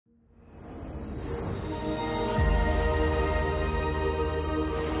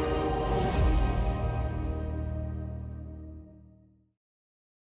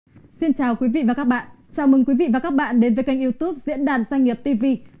Xin chào quý vị và các bạn. Chào mừng quý vị và các bạn đến với kênh YouTube Diễn đàn Doanh nghiệp TV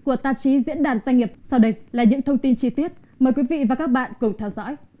của tạp chí Diễn đàn Doanh nghiệp. Sau đây là những thông tin chi tiết. Mời quý vị và các bạn cùng theo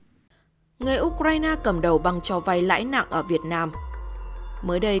dõi. Người Ukraine cầm đầu băng cho vay lãi nặng ở Việt Nam.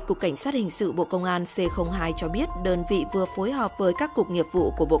 Mới đây, Cục Cảnh sát Hình sự Bộ Công an C02 cho biết đơn vị vừa phối hợp với các cục nghiệp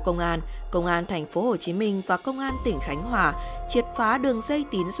vụ của Bộ Công an thành phố Hồ Chí Minh và Công an tỉnh Khánh Hòa triệt phá đường dây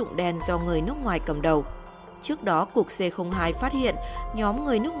tín dụng đen do người nước ngoài cầm đầu. Trước đó, Cục C02 phát hiện nhóm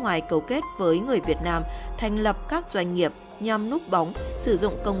người nước ngoài cấu kết với người Việt Nam thành lập các doanh nghiệp nhằm núp bóng, sử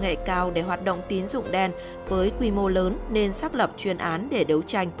dụng công nghệ cao để hoạt động tín dụng đen với quy mô lớn nên xác lập chuyên án để đấu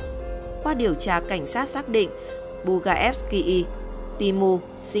tranh. Qua điều tra, cảnh sát xác định Bugaevskiy Tymur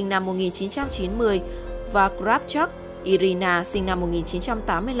sinh năm 1990 và Kravchuk Iryna sinh năm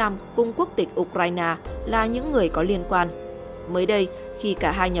 1985 cùng quốc tịch Ukraine là những người có liên quan. Mới đây, khi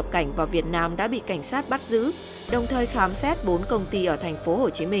cả hai nhập cảnh vào Việt Nam đã bị cảnh sát bắt giữ, đồng thời khám xét 4 công ty ở thành phố Hồ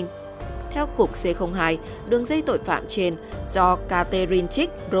Chí Minh. Theo Cục C02, đường dây tội phạm trên do Katerynchyk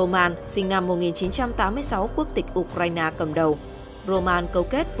Roman sinh năm 1986 quốc tịch Ukraine cầm đầu. Roman cấu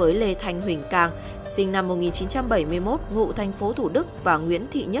kết với Lê Thanh Huỳnh Cang, sinh năm 1971, ngụ thành phố Thủ Đức và Nguyễn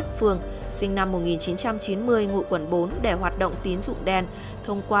Thị Nhất Phương, sinh năm 1990, ngụ quận 4 để hoạt động tín dụng đen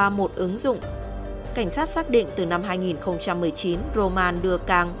thông qua một ứng dụng. Cảnh sát xác định từ năm 2019, Roman đưa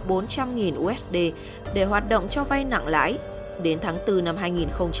Cang 400.000 USD để hoạt động cho vay nặng lãi. Đến tháng 4 năm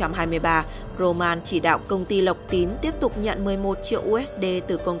 2023, Roman chỉ đạo công ty Lộc Tín tiếp tục nhận 11 triệu USD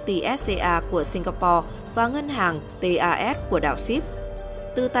từ công ty SCA của Singapore và ngân hàng TAS của đảo Ship.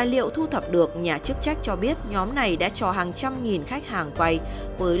 Từ tài liệu thu thập được, nhà chức trách cho biết nhóm này đã cho hàng trăm nghìn khách hàng vay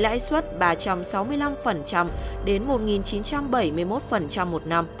với lãi suất 365% đến 1.971% một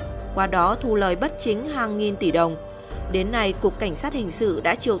năm. Qua đó thu lời bất chính hàng nghìn tỷ đồng. Đến nay, Cục Cảnh sát Hình sự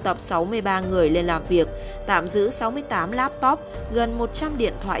đã triệu tập 63 người lên làm việc, tạm giữ 68 laptop, gần 100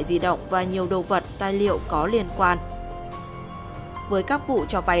 điện thoại di động và nhiều đồ vật, tài liệu có liên quan. Với các vụ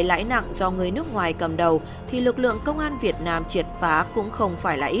cho vay lãi nặng do người nước ngoài cầm đầu, thì lực lượng Công an Việt Nam triệt phá cũng không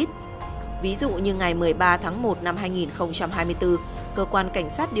phải là ít. Ví dụ như ngày 13 tháng 1 năm 2024, Cơ quan Cảnh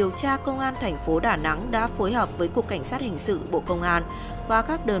sát điều tra Công an thành phố Đà Nẵng đã phối hợp với Cục Cảnh sát Hình sự Bộ Công an và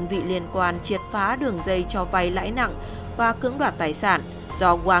các đơn vị liên quan triệt phá đường dây cho vay lãi nặng và cưỡng đoạt tài sản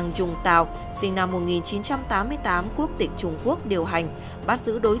do Wang Jungtao, sinh năm 1988, quốc tịch Trung Quốc điều hành, bắt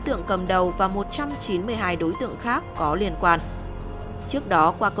giữ đối tượng cầm đầu và 192 đối tượng khác có liên quan. Trước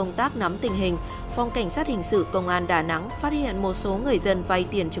đó, qua công tác nắm tình hình, Phòng Cảnh sát Hình sự Công an Đà Nẵng phát hiện một số người dân vay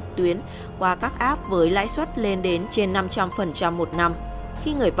tiền trực tuyến qua các app với lãi suất lên đến trên 500% một năm.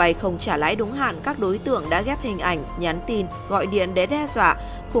 Khi người vay không trả lãi đúng hạn, các đối tượng đã ghép hình ảnh, nhắn tin, gọi điện để đe dọa,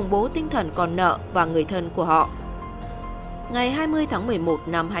 khủng bố tinh thần con nợ và người thân của họ. Ngày 20 tháng 11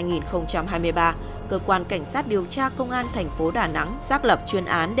 năm 2023, Cơ quan Cảnh sát điều tra Công an thành phố Đà Nẵng xác lập chuyên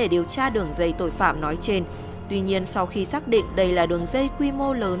án để điều tra đường dây tội phạm nói trên. Tuy nhiên, sau khi xác định đây là đường dây quy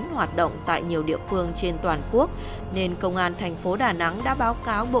mô lớn hoạt động tại nhiều địa phương trên toàn quốc, nên Công an thành phố Đà Nẵng đã báo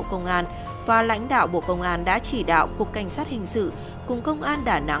cáo Bộ Công an và lãnh đạo Bộ Công an đã chỉ đạo Cục Cảnh sát Hình sự cùng Công an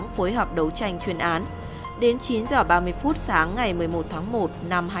Đà Nẵng phối hợp đấu tranh chuyên án. Đến 9 giờ 30 phút sáng ngày 11 tháng 1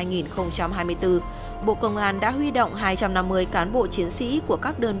 năm 2024, Bộ Công an đã huy động 250 cán bộ chiến sĩ của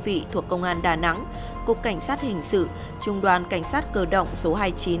các đơn vị thuộc Công an Đà Nẵng, Cục Cảnh sát Hình sự, Trung đoàn Cảnh sát Cơ động số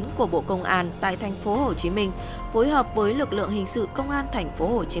 29 của Bộ Công an tại thành phố Hồ Chí Minh, phối hợp với lực lượng hình sự Công an thành phố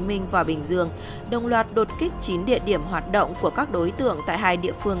Hồ Chí Minh và Bình Dương, đồng loạt đột kích 9 địa điểm hoạt động của các đối tượng tại hai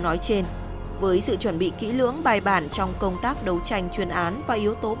địa phương nói trên. Với sự chuẩn bị kỹ lưỡng bài bản trong công tác đấu tranh chuyên án và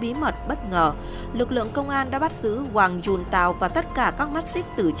yếu tố bí mật bất ngờ, lực lượng công an đã bắt giữ Wang Jungtao và tất cả các mắt xích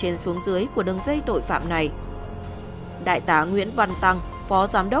từ trên xuống dưới của đường dây tội phạm này. Đại tá Nguyễn Văn Tăng, Phó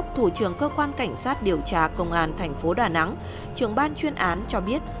Giám đốc Thủ trưởng Cơ quan Cảnh sát điều tra Công an thành phố Đà Nẵng, trưởng ban chuyên án cho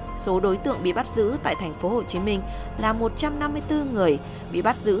biết, số đối tượng bị bắt giữ tại thành phố Hồ Chí Minh là 154 người, bị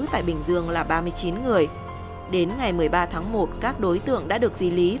bắt giữ tại Bình Dương là 39 người. Đến ngày 13 tháng 1, các đối tượng đã được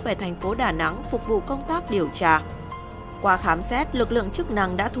di lý về thành phố Đà Nẵng phục vụ công tác điều tra. Qua khám xét, lực lượng chức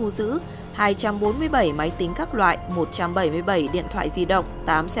năng đã thu giữ 247 máy tính các loại, 177 điện thoại di động,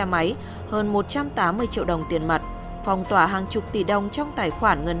 8 xe máy, hơn 180 triệu đồng tiền mặt, phong tỏa hàng chục tỷ đồng trong tài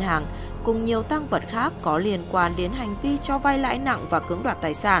khoản ngân hàng, cùng nhiều tang vật khác có liên quan đến hành vi cho vay lãi nặng và cưỡng đoạt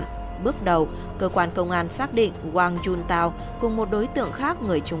tài sản. Bước đầu, cơ quan công an xác định Wang Jungtao cùng một đối tượng khác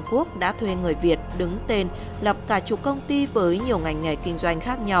người Trung Quốc đã thuê người Việt đứng tên lập cả chục công ty với nhiều ngành nghề kinh doanh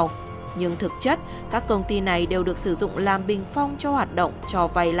khác nhau. Nhưng thực chất, các công ty này đều được sử dụng làm bình phong cho hoạt động cho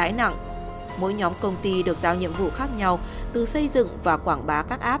vay lãi nặng. Mỗi nhóm công ty được giao nhiệm vụ khác nhau, từ xây dựng và quảng bá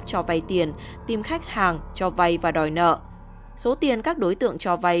các app cho vay tiền, tìm khách hàng, cho vay và đòi nợ. Số tiền các đối tượng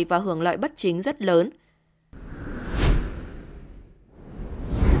cho vay và hưởng lợi bất chính rất lớn.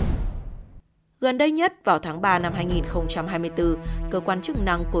 Gần đây nhất, vào tháng 3 năm 2024, cơ quan chức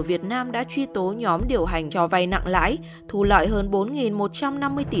năng của Việt Nam đã truy tố nhóm điều hành cho vay nặng lãi, thu lợi hơn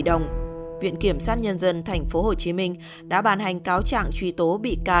 4.150 tỷ đồng. Viện Kiểm sát Nhân dân Thành phố Hồ Chí Minh đã ban hành cáo trạng truy tố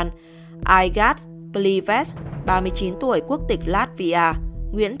bị can Bugaevskiy Tymur, 39 tuổi, quốc tịch Latvia,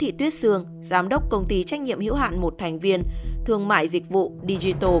 Nguyễn Thị Tuyết Sương, giám đốc công ty trách nhiệm hữu hạn một thành viên thương mại dịch vụ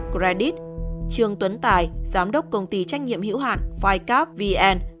Digital Credit, Trương Tuấn Tài, giám đốc công ty trách nhiệm hữu hạn Kravchuk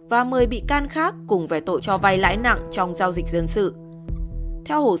và 10 bị can khác cùng về tội cho vay lãi nặng trong giao dịch dân sự.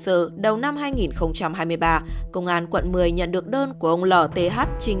 Theo hồ sơ, đầu năm 2023, Công an quận 10 nhận được đơn của ông LTH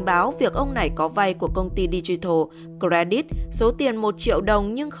trình báo việc ông này có vay của công ty Digital Credit số tiền 1 triệu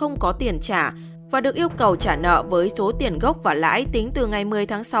đồng nhưng không có tiền trả và được yêu cầu trả nợ với số tiền gốc và lãi tính từ ngày 10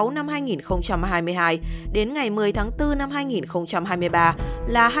 tháng 6 năm 2022 đến ngày 10 tháng 4 năm 2023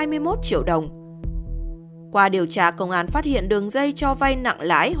 là 21 triệu đồng. Qua điều tra, công an phát hiện đường dây cho vay nặng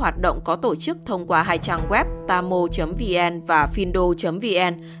lãi hoạt động có tổ chức thông qua hai trang web tamo.vn và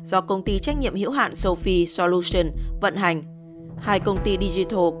findo.vn do công ty trách nhiệm hữu hạn Sophie Solution vận hành. Hai công ty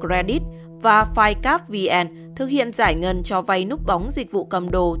Digital Credit và Kravchuk thực hiện giải ngân cho vay núp bóng dịch vụ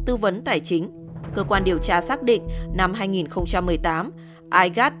cầm đồ, tư vấn tài chính. Cơ quan điều tra xác định năm 2018,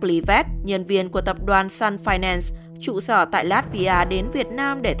 Bugaevskiy Tymur, nhân viên của tập đoàn Sun Finance, trụ sở tại Latvia đến Việt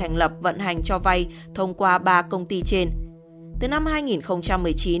Nam để thành lập vận hành cho vay thông qua 3 công ty trên. Từ năm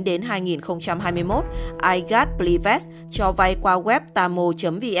 2019 đến 2021, Bugaevskiy Tymur cho vay qua web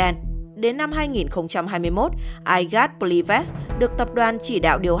tamo.vn. Đến năm 2021, Bugaevskiy Tymur được tập đoàn chỉ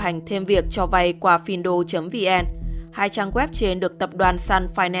đạo điều hành thêm việc cho vay qua findo.vn. Hai trang web trên được tập đoàn Sun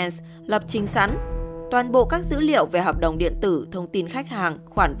Finance lập trình sẵn. Toàn bộ các dữ liệu về hợp đồng điện tử, thông tin khách hàng,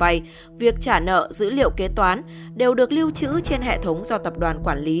 khoản vay, việc trả nợ, dữ liệu kế toán đều được lưu trữ trên hệ thống do tập đoàn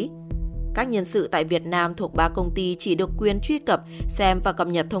quản lý. Các nhân sự tại Việt Nam thuộc 3 công ty chỉ được quyền truy cập, xem và cập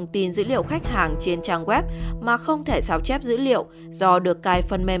nhật thông tin dữ liệu khách hàng trên trang web mà không thể sao chép dữ liệu do được cài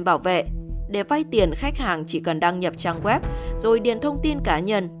phần mềm bảo vệ. Để vay tiền, khách hàng chỉ cần đăng nhập trang web rồi điền thông tin cá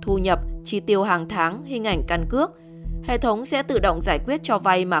nhân, thu nhập, chi tiêu hàng tháng, hình ảnh căn cước. Hệ thống sẽ tự động giải quyết cho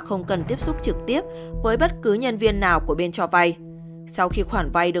vay mà không cần tiếp xúc trực tiếp với bất cứ nhân viên nào của bên cho vay. Sau khi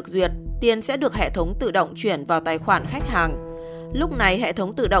khoản vay được duyệt, tiền sẽ được hệ thống tự động chuyển vào tài khoản khách hàng. Lúc này, hệ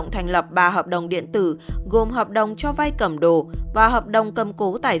thống tự động thành lập 3 hợp đồng điện tử gồm hợp đồng cho vay cầm đồ và hợp đồng cầm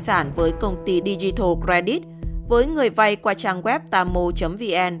cố tài sản với công ty Digital Credit, với người vay qua trang web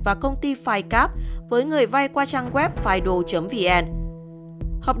tamo.vn và công ty Kravchuk với người vay qua trang web fido.vn.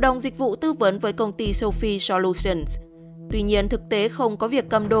 Hợp đồng dịch vụ tư vấn với công ty Sophie Solutions. Tuy nhiên, thực tế không có việc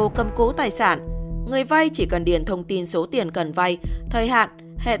cầm đồ, cầm cố tài sản. Người vay chỉ cần điền thông tin số tiền cần vay, thời hạn,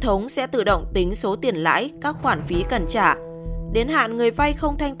 hệ thống sẽ tự động tính số tiền lãi, các khoản phí cần trả. Đến hạn người vay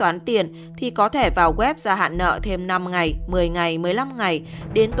không thanh toán tiền thì có thể vào web gia hạn nợ thêm 5 ngày, 10 ngày, 15 ngày,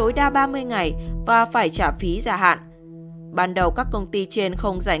 đến tối đa 30 ngày và phải trả phí gia hạn. Ban đầu các công ty trên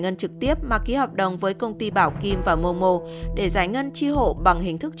không giải ngân trực tiếp mà ký hợp đồng với công ty Bảo Kim và Momo để giải ngân chi hộ bằng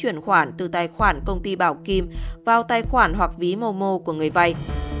hình thức chuyển khoản từ tài khoản công ty Bảo Kim vào tài khoản hoặc ví Momo của người vay.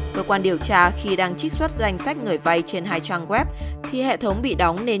 Cơ quan điều tra khi đang trích xuất danh sách người vay trên hai trang web thì hệ thống bị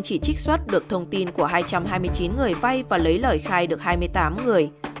đóng nên chỉ trích xuất được thông tin của 229 người vay và lấy lời khai được 28 người.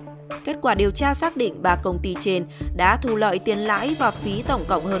 Kết quả điều tra xác định 3 công ty trên đã thu lợi tiền lãi và phí tổng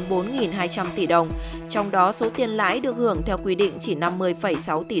cộng hơn 4.200 tỷ đồng, trong đó số tiền lãi được hưởng theo quy định chỉ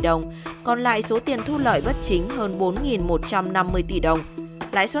 50,6 tỷ đồng, còn lại số tiền thu lợi bất chính hơn 4.150 tỷ đồng.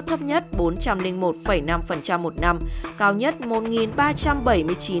 Lãi suất thấp nhất 401,5% một năm, cao nhất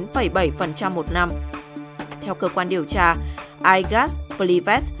 1.379,7% một năm. Theo cơ quan điều tra, Bugaevskiy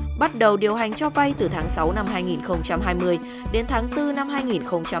Tymur bắt đầu điều hành cho vay từ tháng 6 năm 2020 đến tháng 4 năm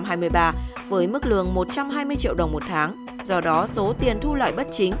 2023 với mức lương 120 triệu đồng một tháng. Do đó, số tiền thu lợi bất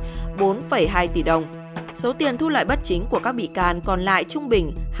chính 4,2 tỷ đồng. Số tiền thu lợi bất chính của các bị can còn lại trung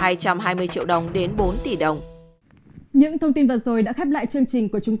bình 220 triệu đồng đến 4 tỷ đồng. Những thông tin vừa rồi đã khép lại chương trình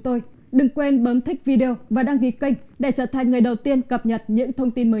của chúng tôi. Đừng quên bấm thích video và đăng ký kênh để trở thành người đầu tiên cập nhật những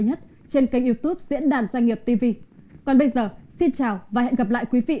thông tin mới nhất trên kênh YouTube Diễn đàn Doanh nghiệp TV. Còn bây giờ, xin chào và hẹn gặp lại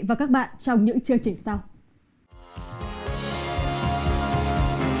quý vị và các bạn trong những chương trình sau.